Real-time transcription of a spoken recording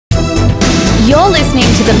You're listening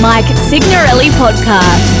to the Mike Signorelli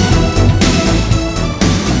Podcast.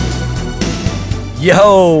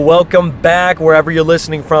 Yo, welcome back wherever you're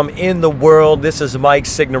listening from in the world. This is Mike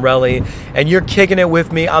Signorelli, and you're kicking it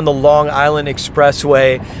with me on the Long Island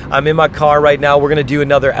Expressway. I'm in my car right now. We're going to do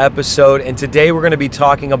another episode, and today we're going to be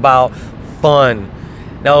talking about fun.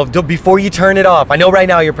 Now, before you turn it off, I know right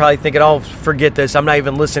now you're probably thinking, oh, forget this. I'm not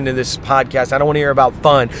even listening to this podcast. I don't want to hear about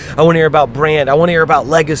fun. I want to hear about brand. I want to hear about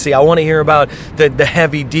legacy. I want to hear about the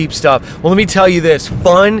heavy, deep stuff. Well, let me tell you this.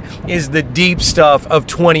 Fun is the deep stuff of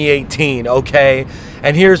 2018, okay?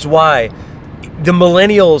 And here's why. The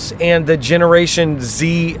millennials and the Generation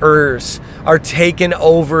Zers are taking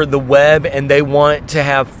over the web, and they want to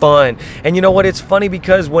have fun. And you know what? It's funny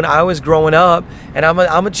because when I was growing up, and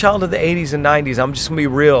I'm a child of the 80s and 90s, I'm just going to be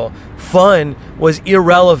real, fun was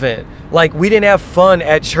irrelevant. Like, we didn't have fun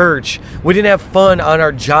at church. We didn't have fun on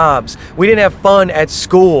our jobs. We didn't have fun at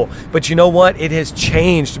school. But you know what? It has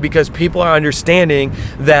changed because people are understanding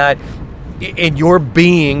that in your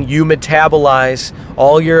being, you metabolize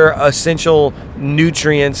all your essential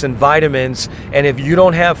nutrients and vitamins, and if you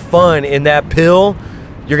don't have fun in that pill,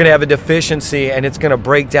 you're going to have a deficiency, and it's going to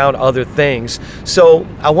break down other things. So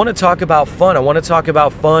I want to talk about fun. I want to talk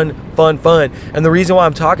about fun. And the reason why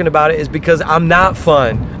I'm talking about it is because I'm not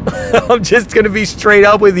fun. I'm just going to be straight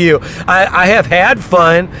up with you. I have had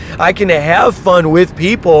fun. I can have fun with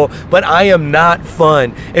people, but I am not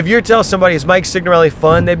fun. If you tell somebody, is Mike Signorelli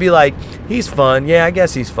fun? They'd be like, he's fun. Yeah, I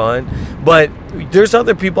guess he's fun. But there's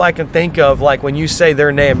other people I can think of, like when you say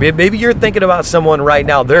their name. Maybe you're thinking about someone right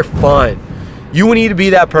now. They're fun. You need to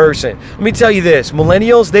be that person. Let me tell you this.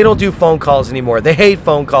 Millennials, they don't do phone calls anymore. They hate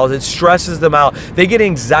phone calls. It stresses them out. They get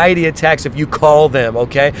anxiety attacks if you call them,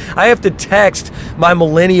 okay? I have to text my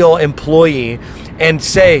millennial employee and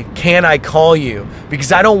say, can I call you?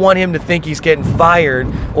 Because I don't want him to think he's getting fired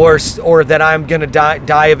or that I'm going to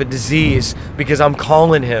die of a disease because I'm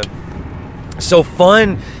calling him. So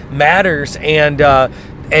fun matters, and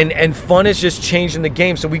fun is just changing the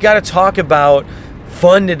game. So we got to talk about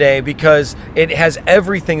fun today because it has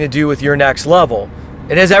everything to do with your next level.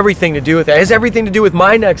 It has everything to do with that. It has everything to do with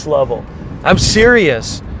my next level. I'm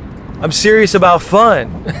serious about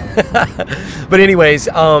fun. But anyways,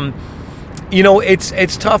 you know,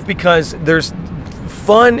 it's tough because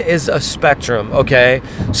fun is a spectrum, okay?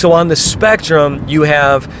 So on the spectrum, you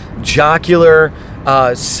have jocular,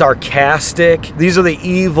 sarcastic. These are the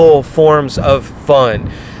evil forms of fun.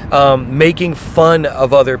 Making fun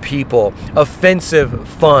of other people, offensive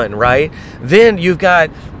fun, right? Then you've got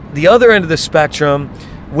the other end of the spectrum,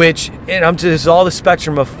 this is all the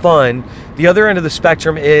spectrum of fun. The other end of the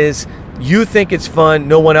spectrum is you think it's fun,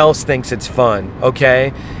 no one else thinks it's fun,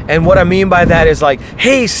 okay? And what I mean by that is like,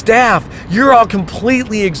 hey, staff, you're all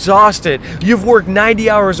completely exhausted. You've worked 90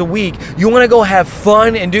 hours a week. You want to go have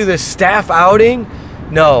fun and do this staff outing?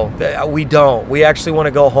 No, we don't. We actually want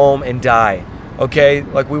to go home and die. Okay,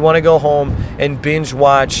 like we want to go home and binge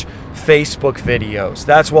watch Facebook videos.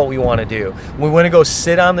 That's what we want to do. We want to go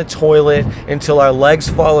sit on the toilet until our legs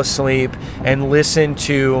fall asleep and listen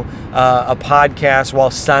to a podcast while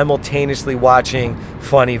simultaneously watching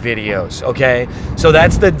funny videos. Okay, so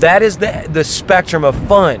that is the spectrum of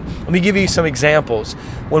fun. Let me give you some examples.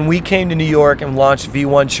 When we came to New York and launched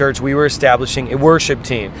V1 Church, we were establishing a worship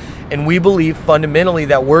team, and we believe fundamentally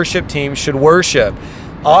that worship teams should worship.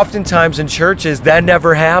 Oftentimes in churches, that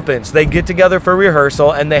never happens. They get together for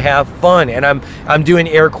rehearsal and they have fun. And I'm doing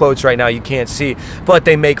air quotes right now, you can't see. But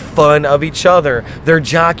they make fun of each other. They're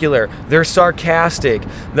jocular. They're sarcastic.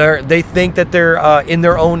 They think that they're in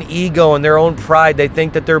their own ego and their own pride. They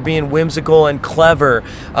think that they're being whimsical and clever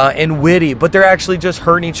and witty. But they're actually just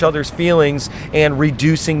hurting each other's feelings and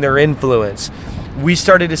reducing their influence. We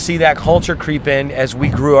started to see that culture creep in as we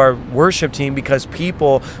grew our worship team because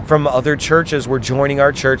people from other churches were joining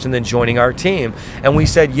our church and then joining our team. And we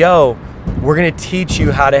said, yo, we're going to teach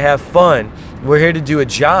you how to have fun. We're here to do a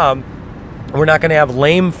job. We're not going to have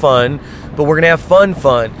lame fun, but we're going to have fun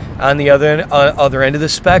on the other end of the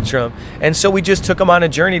spectrum. And so we just took them on a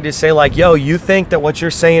journey to say like, yo, you think that what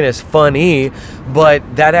you're saying is funny,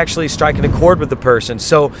 but that actually is striking a chord with the person.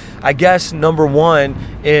 So I guess number one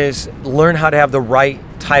is learn how to have the right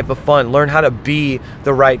type of fun. Learn how to be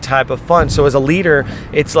the right type of fun. So as a leader,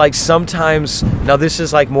 it's like sometimes, now this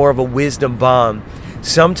is like more of a wisdom bomb.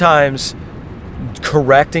 Sometimes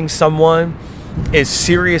correcting someone is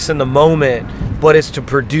serious in the moment, but it's to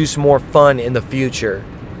produce more fun in the future.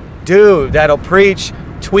 Dude, that'll preach.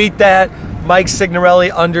 Tweet that, Mike Signorelli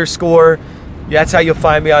 _. That's how you'll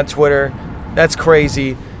find me on Twitter. That's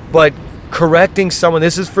crazy. But correcting someone,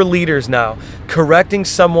 this is for leaders now. Correcting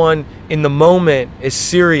someone in the moment is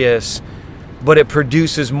serious, but it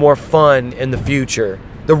produces more fun in the future.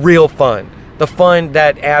 The real fun. The fun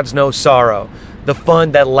that adds no sorrow. The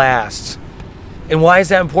fun that lasts. And why is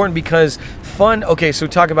that important? Because fun, okay, so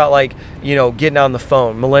talk about like, getting on the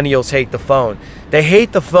phone. Millennials hate the phone. They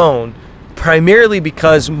hate the phone primarily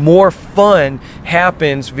because more fun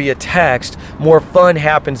happens via text, more fun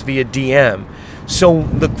happens via DM. So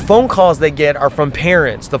the phone calls they get are from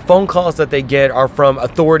parents. The phone calls that they get are from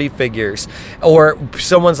authority figures. Or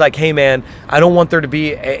someone's like, hey man, I don't want there to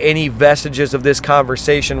be any vestiges of this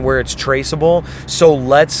conversation where it's traceable. So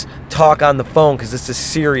let's talk on the phone because this is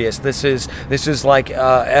serious. This is like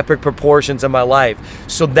epic proportions in my life.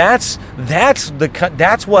 So that's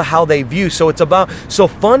how they view. So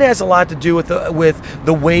fun has a lot to do with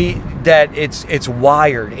the way that it's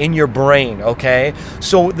wired in your brain. Okay.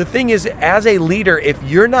 So the thing is, as a leader, if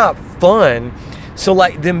you're not fun, so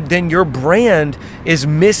like then your brand is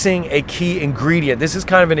missing a key ingredient. This is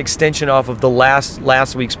kind of an extension off of the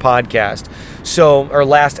last week's podcast. Or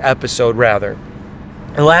last episode rather.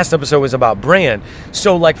 The last episode was about brand.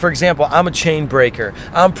 So like, for example, I'm a chain breaker.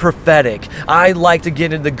 I'm prophetic. I like to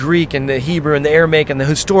get into the Greek and the Hebrew and the Aramaic and the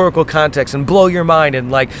historical context and blow your mind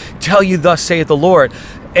and like tell you thus saith the Lord.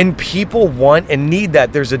 And people want and need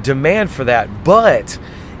that. There's a demand for that. But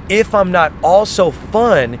if I'm not also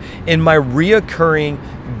fun in my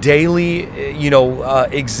reoccurring daily,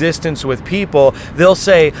 existence with people, they'll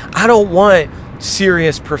say, I don't want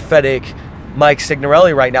serious prophetic Mike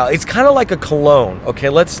Signorelli right now. It's kind of like a cologne. Okay,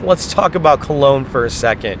 let's talk about cologne for a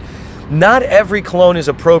second. Not every cologne is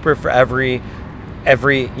appropriate for every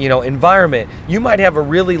environment. You might have a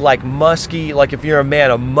really like musky, like if you're a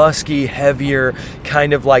man, a musky, heavier,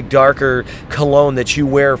 kind of like darker cologne that you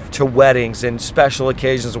wear to weddings and special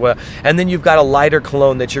occasions. And then you've got a lighter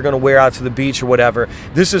cologne that you're going to wear out to the beach or whatever.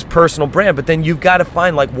 This is personal brand, but then you've got to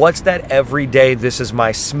find like, what's that everyday, this is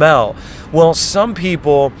my smell. Well, some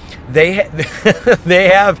people, they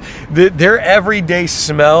have their everyday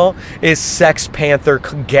smell is Sex Panther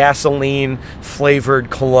gasoline flavored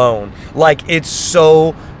cologne. Like it's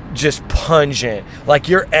so just pungent. Like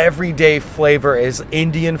your everyday flavor is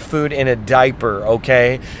Indian food in a diaper,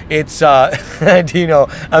 okay? It's I'm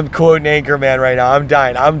quoting Anchorman right now. I'm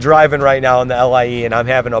dying. I'm driving right now on the LIE and I'm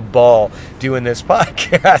having a ball doing this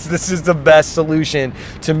podcast. This is the best solution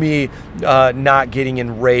to me not getting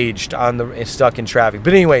enraged stuck in traffic.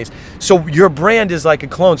 But anyways, so your brand is like a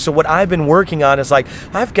clone. So what I've been working on is like,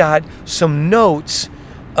 I've got some notes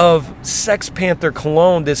of Sex Panther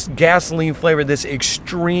cologne, this gasoline flavor, this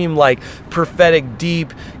extreme, like prophetic,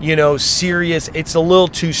 deep, serious. It's a little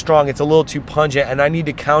too strong. It's a little too pungent. And I need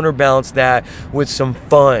to counterbalance that with some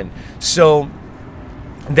fun. So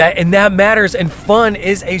that matters, and fun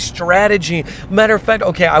is a strategy. Matter of fact,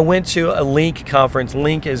 okay, I went to a Link conference.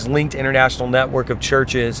 Link is Linked International Network of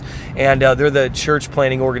Churches, and they're the church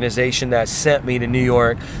planning organization that sent me to New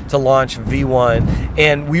York to launch V1.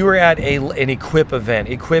 And we were at an Equip event.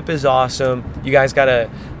 Equip is awesome. You guys gotta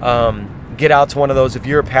get out to one of those. If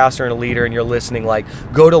you're a pastor and a leader and you're listening, like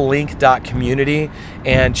go to link.community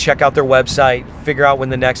and check out their website, figure out when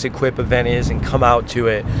the next Equip event is and come out to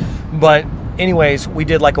it. But anyways, we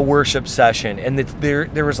did like a worship session, and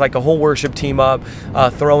there was like a whole worship team up,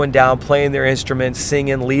 throwing down, playing their instruments,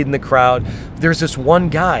 singing, leading the crowd. There's this one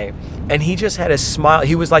guy, and he just had a smile.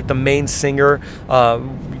 He was like the main singer,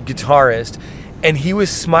 guitarist, and he was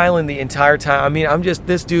smiling the entire time. I mean,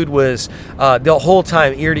 this dude was the whole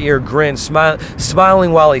time ear to ear grin,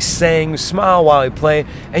 smiling while he sang, smile while he played.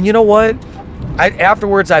 And you know what?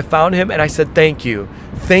 Afterwards, I found him and I said, thank you.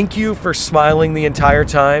 Thank you for smiling the entire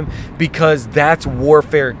time, because that's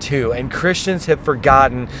warfare too. And Christians have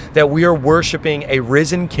forgotten that we are worshiping a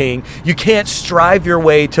risen king. You can't strive your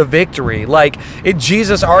way to victory.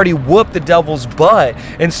 Jesus already whooped the devil's butt.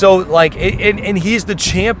 And so and he's the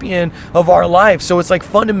champion of our life. So it's like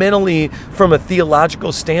fundamentally from a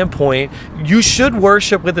theological standpoint, you should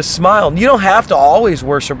worship with a smile. You don't have to always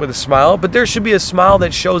worship with a smile, but there should be a smile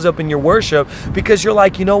that shows up in your worship, because you're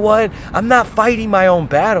like, you know what? I'm not fighting my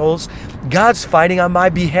own battles. God's fighting on my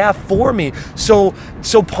behalf for me. So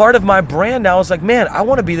part of my brand now is like, man, I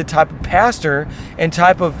want to be the type of pastor and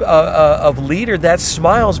type of leader that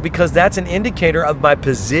smiles, because that's an indicator of my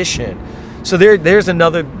position. So there's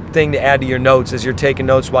another thing to add to your notes as you're taking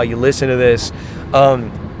notes while you listen to this.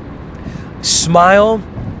 Smile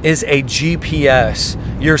is a GPS.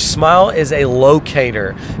 Your smile is a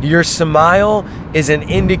locator. Your smile is an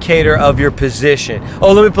indicator of your position.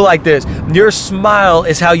 Oh, let me put it like this. Your smile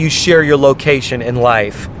is how you share your location in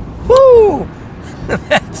life. Woo!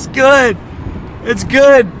 That's good. It's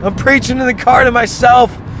good. I'm preaching in the car to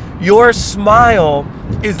myself. Your smile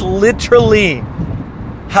is literally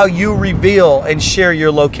how you reveal and share your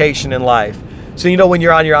location in life. So when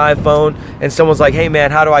you're on your iPhone and someone's like, hey man,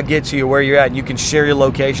 how do I get to you where you're at? And you can share your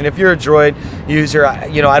location. If you're a Droid user,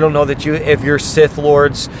 I don't know that if your Sith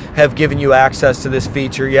Lords have given you access to this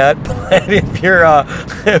feature yet, but if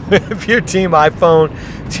you're Team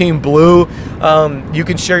iPhone, Team Blue, you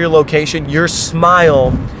can share your location. Your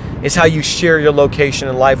smile is how you share your location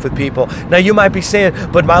in life with people. Now you might be saying,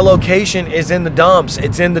 but my location is in the dumps,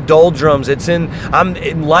 it's in the doldrums,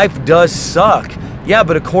 life does suck. Yeah,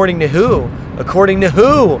 but according to who? According to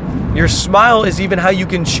who? Your smile is even how you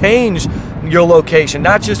can change your location,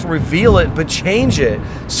 not just reveal it, but change it.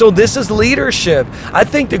 So this is leadership. I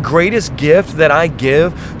think the greatest gift that I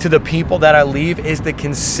give to the people that I leave is the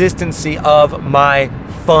consistency of my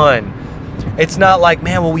fun. It's not like,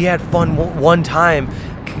 man, well, we had fun one time.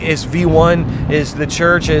 Is V1, is the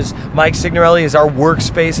church, is Mike Signorelli, is our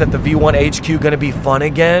workspace at the V1 HQ going to be fun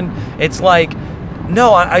again? It's like,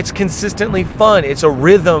 no, it's consistently fun. It's a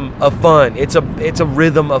rhythm of fun. It's a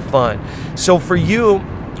rhythm of fun. So for you,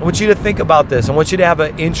 I want you to think about this. I want you to have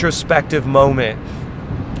an introspective moment.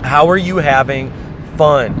 How are you having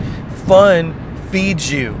fun? Fun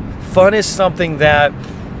feeds you. Fun is something that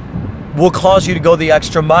will cause you to go the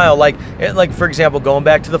extra mile. Like for example, going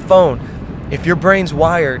back to the phone. If your brain's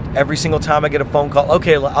wired, every single time I get a phone call,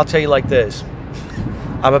 okay, I'll tell you like this.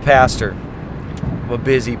 I'm a pastor. I'm a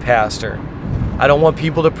busy pastor. I don't want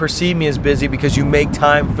people to perceive me as busy because you make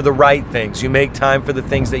time for the right things. You make time for the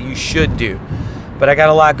things that you should do. But I got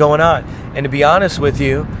a lot going on. And to be honest with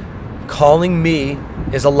you, calling me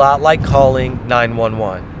is a lot like calling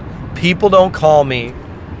 911. People don't call me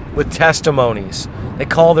with testimonies. They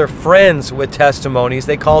call their friends with testimonies.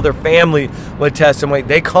 They call their family with testimony.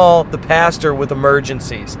 They call the pastor with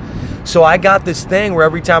emergencies. So I got this thing where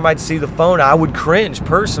every time I'd see the phone, I would cringe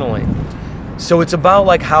personally. So it's about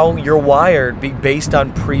like how you're wired based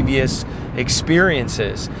on previous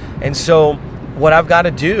experiences. And so what I've got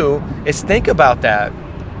to do is think about that.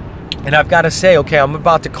 And I've got to say, okay, I'm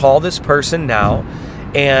about to call this person now.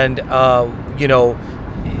 And,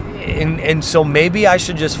 and so maybe I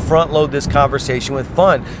should just front load this conversation with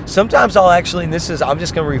fun. Sometimes I'll actually, and I'm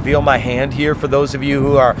just going to reveal my hand here for those of you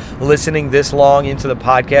who are listening this long into the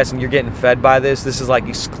podcast and you're getting fed by this. This is like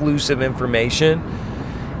exclusive information.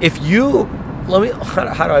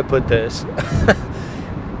 How do I put this?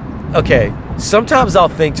 Okay, sometimes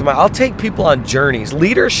I'll take people on journeys.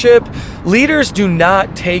 Leaders do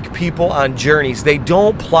not take people on journeys. They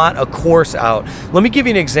don't plot a course out. Let me give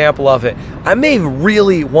you an example of it. I may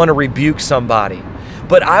really want to rebuke somebody,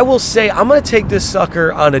 but I will say, I'm going to take this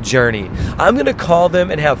sucker on a journey. I'm going to call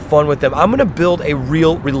them and have fun with them. I'm going to build a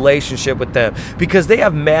real relationship with them because they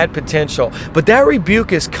have mad potential. But that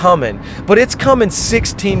rebuke is coming, but it's coming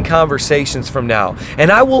 16 conversations from now.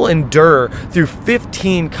 And I will endure through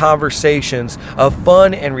 15 conversations of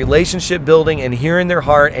fun and relationship building and hearing their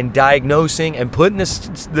heart and diagnosing and putting the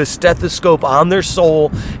stethoscope on their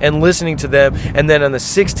soul and listening to them. And then on the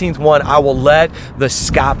 16th one, I will let the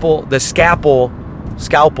scalpel,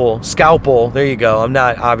 there you go. I'm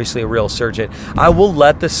not obviously a real surgeon. I will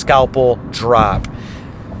let the scalpel drop.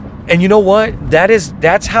 And you know what?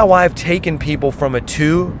 That's how I've taken people from a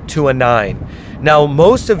 2 to a 9. Now,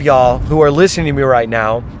 most of y'all who are listening to me right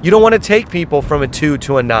now, you don't want to take people from a 2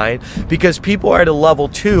 to a 9 because people are at a level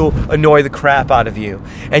 2 annoy the crap out of you.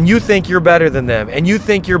 And you think you're better than them. And you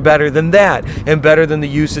think you're better than that and better than the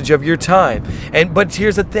usage of your time. But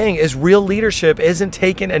here's the thing, is real leadership isn't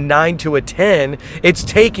taking a 9 to a 10. It's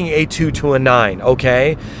taking a 2 to a 9,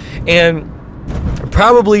 okay? And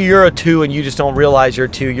probably you're a 2 and you just don't realize you're a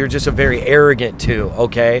 2. You're just a very arrogant 2,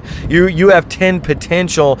 okay? You have 10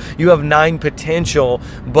 potential, you have 9 potential,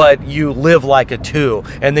 but you live like a 2.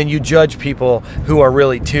 And then you judge people who are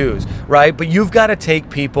really 2s, right? But you've got to take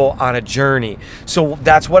people on a journey. So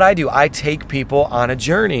that's what I do. I take people on a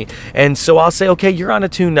journey. And so I'll say, okay, you're on a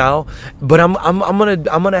 2 now, but we're going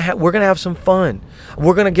to have some fun.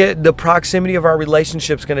 We're going to get the proximity of our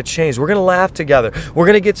relationship's going to change. We're going to laugh together. We're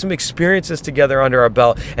going to get some experiences together under our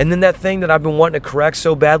belt. And then that thing that I've been wanting to correct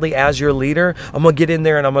so badly as your leader, I'm going to get in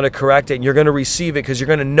there and I'm going to correct it. And you're going to receive it because you're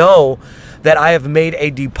going to know that I have made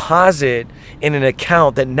a deposit in an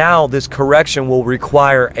account that now this correction will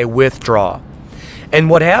require a withdrawal. And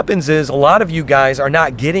what happens is a lot of you guys are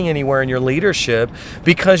not getting anywhere in your leadership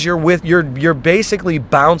because you're basically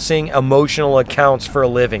bouncing emotional accounts for a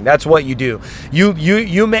living. That's what you do. You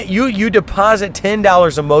deposit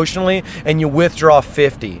 $10 emotionally and you withdraw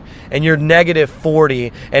 50, and you're negative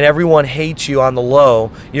 40, and everyone hates you on the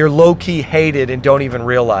low. You're low-key hated and don't even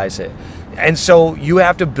realize it. And so you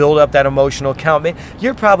have to build up that emotional count. Man,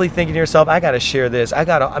 you're probably thinking to yourself, I got to share this.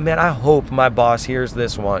 I hope my boss hears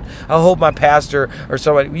this one. I hope my pastor or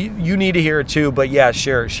somebody, you need to hear it too, but yeah,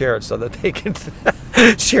 share it so that they can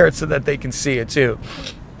share it so that they can see it too.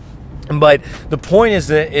 But the point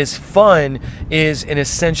is fun is an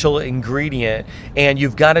essential ingredient, and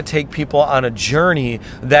you've got to take people on a journey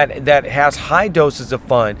that has high doses of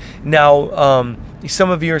fun. Now,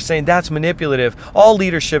 some of you are saying that's manipulative. All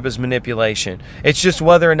leadership is manipulation. It's just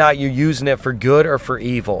whether or not you're using it for good or for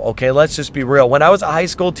evil. Okay, let's just be real. When I was a high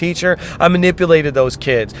school teacher, I manipulated those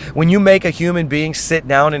kids. When you make a human being sit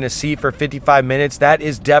down in a seat for 55 minutes, that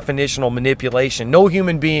is definitional manipulation. No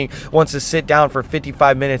human being wants to sit down for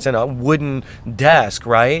 55 minutes in a wooden desk,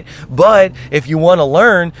 right? But if you want to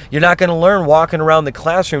learn, you're not going to learn walking around the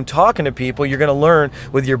classroom talking to people. You're going to learn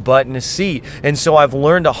with your butt in a seat. And so I've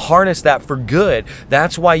learned to harness that for good.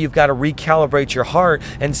 That's why you've got to recalibrate your heart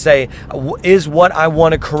and say, is what I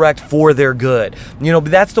want to correct for their good? You know,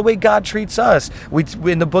 but that's the way God treats us.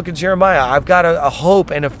 In the book of Jeremiah, I've got a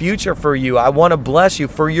hope and a future for you. I want to bless you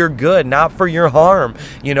for your good, not for your harm,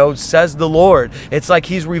 you know, says the Lord. It's like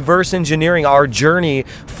he's reverse engineering our journey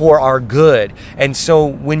for our good. And so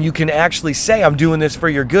when you can actually say, I'm doing this for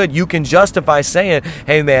your good, you can justify saying,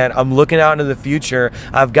 hey man, I'm looking out into the future.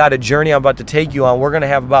 I've got a journey I'm about to take you on. We're going to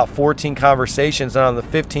have about 14 conversations. And on the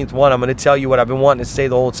 15th one, I'm going to tell you what I've been wanting to say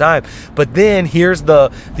the whole time. But then here's the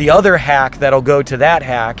other hack that'll go to that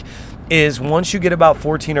hack is once you get about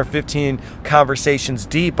 14 or 15 conversations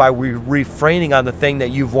deep by refraining on the thing that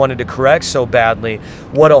you've wanted to correct so badly,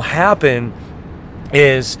 what'll happen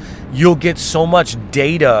is you'll get so much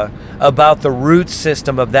data about the root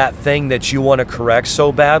system of that thing that you want to correct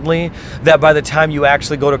so badly that by the time you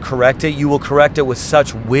actually go to correct it, you will correct it with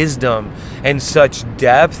such wisdom and such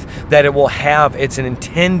depth that it will have its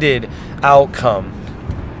intended outcome.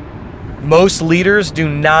 Most leaders do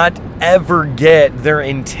not ever get their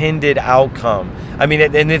intended outcome. I mean,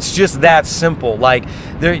 and it's just that simple. Like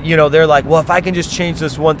they're like, well, if I can just change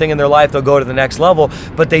this one thing in their life, they'll go to the next level.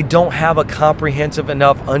 But they don't have a comprehensive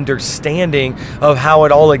enough understanding of how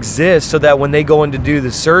it all exists so that when they go in to do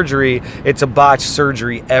the surgery, it's a botched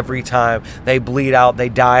surgery every time. They bleed out, they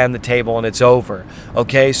die on the table, and it's over.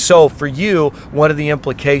 Okay, so for you, what are the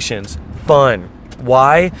implications? Fun.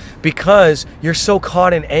 Why? Because you're so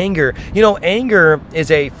caught in anger. You know, anger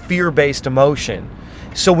is a fear-based emotion.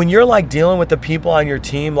 So when you're like dealing with the people on your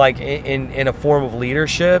team, like in a form of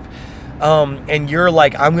leadership, and you're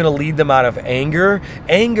like, I'm going to lead them out of anger.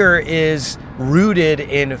 Anger is rooted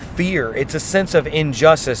in fear. It's a sense of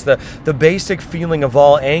injustice. The basic feeling of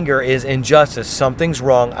all anger is injustice. Something's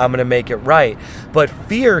wrong. I'm going to make it right. But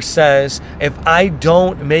fear says, if I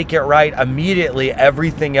don't make it right immediately,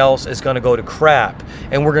 everything else is going to go to crap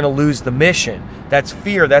and we're going to lose the mission. That's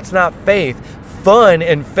fear. That's not faith. Fun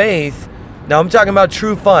and faith. Now I'm talking about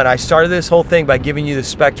true fun. I started this whole thing by giving you the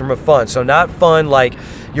spectrum of fun. So not fun like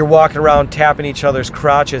you're walking around tapping each other's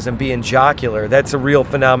crotches and being jocular. That's a real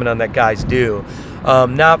phenomenon that guys do.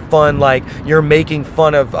 Not fun like you're making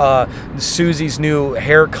fun of Susie's new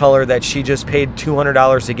hair color that she just paid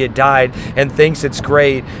 $200 to get dyed and thinks it's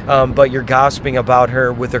great, but you're gossiping about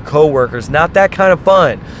her with her coworkers. Not that kind of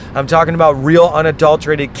fun. I'm talking about real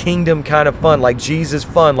unadulterated kingdom kind of fun, like Jesus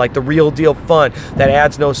fun, like the real deal fun that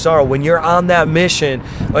adds no sorrow. When you're on that mission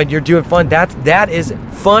and you're doing fun, that is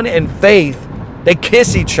fun and faith. They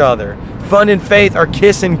kiss each other. Fun and faith are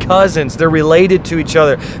kissing cousins. They're related to each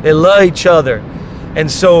other. They love each other. And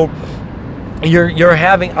so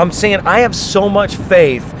I'm saying I have so much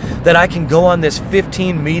faith that I can go on this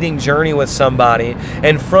 15 meeting journey with somebody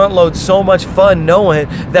and front load so much fun knowing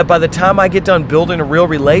that by the time I get done building a real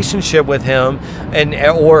relationship with him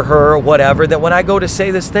or her or whatever, that when I go to say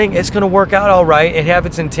this thing, it's going to work out all right and have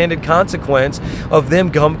its intended consequence of them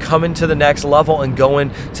coming to the next level and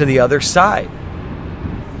going to the other side.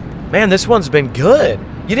 Man, this one's been good.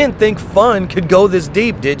 You didn't think fun could go this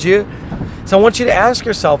deep, did you? So I want you to ask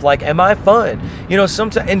yourself, like, am I fun? You know,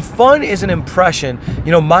 and fun is an impression.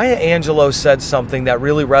 You know, Maya Angelou said something that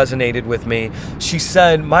really resonated with me.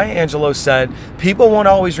 Maya Angelou said, people won't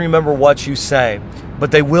always remember what you say,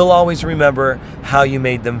 but they will always remember how you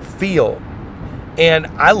made them feel. And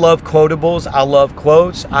I love quotables. I love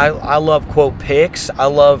quotes. I love quote picks. I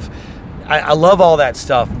love all that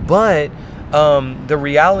stuff. But the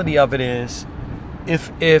reality of it is,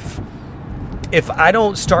 if I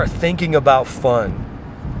don't start thinking about fun,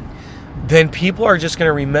 then people are just going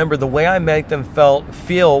to remember the way I make them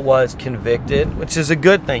feel was convicted, which is a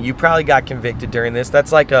good thing. You probably got convicted during this.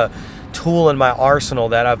 That's like a tool in my arsenal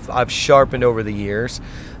that I've sharpened over the years.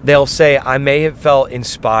 They'll say, I may have felt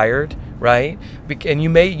inspired, right? And you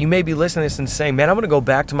may be listening to this and saying, man, I'm going to go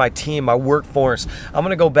back to my team, my workforce. I'm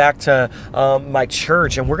going to go back to my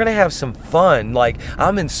church, and we're going to have some fun. Like,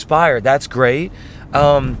 I'm inspired. That's great.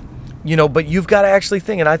 But you've got to actually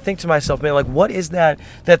think. And I think to myself, man, like, what is that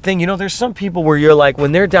thing? There's some people where you're like,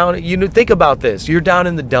 when they're down, think about this. You're down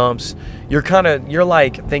in the dumps. You're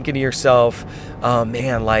like thinking to yourself,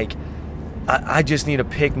 man, like, I just need to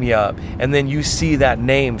pick me up. And then you see that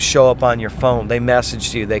name show up on your phone. They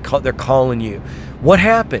message you. They're calling you. What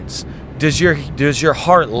happens? Does your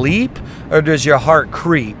heart leap or does your heart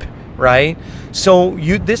creep? Right? So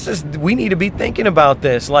we need to be thinking about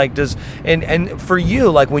this. Like, and for you,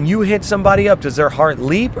 like, when you hit somebody up, does their heart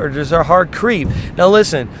leap or does their heart creep? Now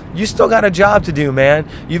listen, you still got a job to do, man.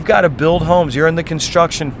 You've got to build homes. You're in the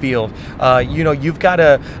construction field. You've got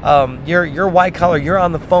to, you're white collar, you're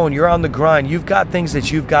on the phone, you're on the grind. You've got things that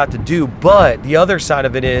you've got to do. But the other side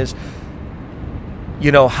of it is,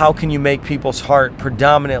 how can you make people's heart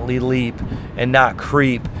predominantly leap and not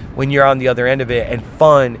creep when you're on the other end of it? And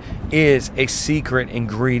fun is a secret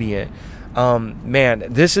ingredient. Man,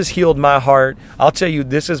 this has healed my heart. I'll tell you,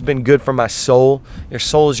 this has been good for my soul. Your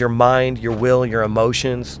soul is your mind, your will, your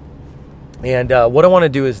emotions. And what I want to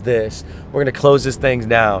do is this. We're going to close this thing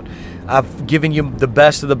down. I've given you the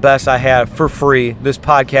best of the best I have for free. This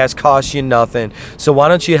podcast costs you nothing. So why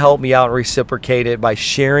don't you help me out and reciprocate it by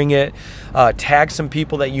sharing it? Tag some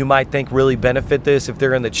people that you might think really benefit this. If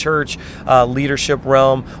they're in the church leadership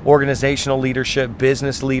realm, organizational leadership,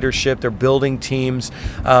 business leadership, they're building teams.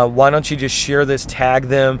 Why don't you just share this, tag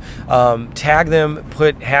them, put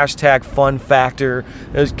hashtag fun factor.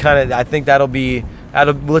 I think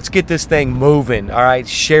let's get this thing moving. All right,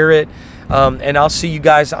 share it. And I'll see you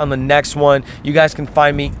guys on the next one. You guys can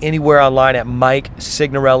find me anywhere online at Mike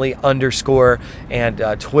Signorelli _ and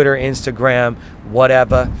Twitter, Instagram,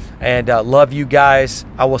 whatever. And love you guys.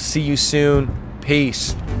 I will see you soon.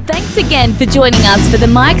 Peace. Thanks again for joining us for the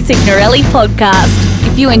Mike Signorelli podcast.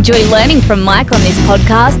 If you enjoy learning from Mike on this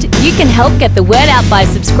podcast, you can help get the word out by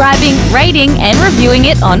subscribing, rating, and reviewing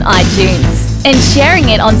it on iTunes, and sharing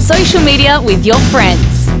it on social media with your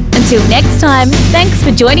friends. Until next time, thanks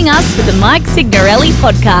for joining us for the Mike Signorelli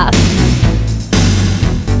podcast.